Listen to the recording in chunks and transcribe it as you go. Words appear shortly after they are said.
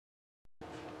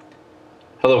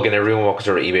Hello again, everyone. Welcome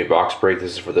to our eBay box break.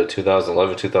 This is for the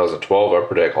 2011-2012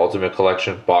 Upper Deck Ultimate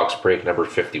Collection box break number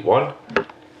 51.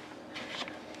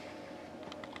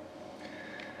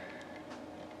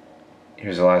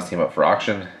 Here's the last team up for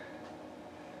auction.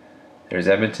 There's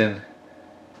Edmonton.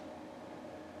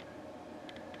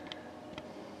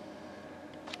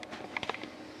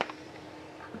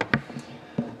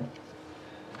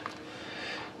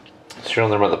 Serial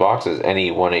number on the box is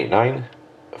NE189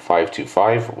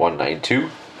 525 192.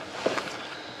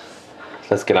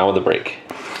 Let's get on with the break.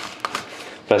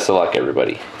 Best of luck,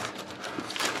 everybody.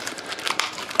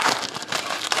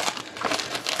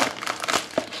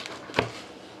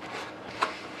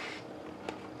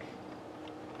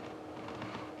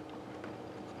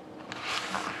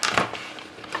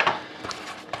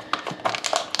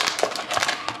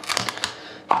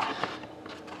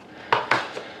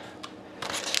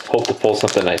 Hope to pull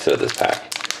something nice out of this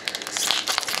pack.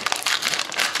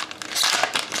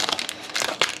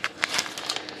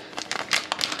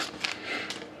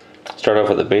 Start off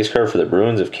with the base card for the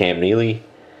Bruins of Cam Neely,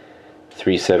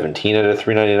 317 out of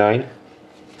 399.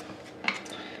 Then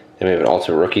we have an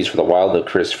Ultimate Rookies for the Wild of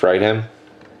Chris Friedhelm,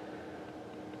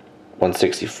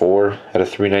 164 out of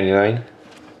 399.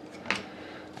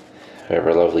 We have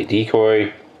our lovely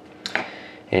decoy.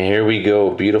 And here we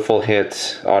go, beautiful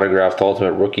hit, autographed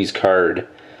Ultimate Rookies card,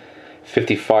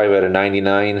 55 out of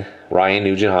 99, Ryan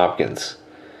Nugent-Hopkins.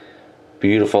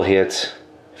 Beautiful hit,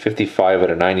 55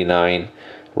 out of 99,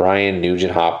 Ryan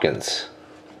Nugent-Hopkins.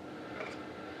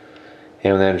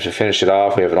 And then to finish it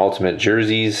off, we have an Ultimate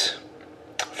Jerseys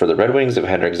for the Red Wings of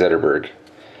Henrik Zetterberg,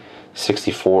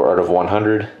 64 out of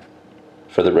 100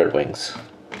 for the Red Wings.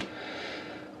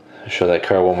 I'll show that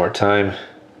card one more time.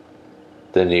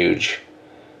 The Nuge.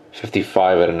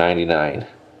 55 out of 99.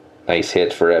 Nice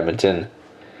hit for Edmonton.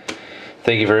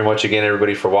 Thank you very much again,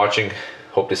 everybody, for watching.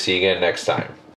 Hope to see you again next time.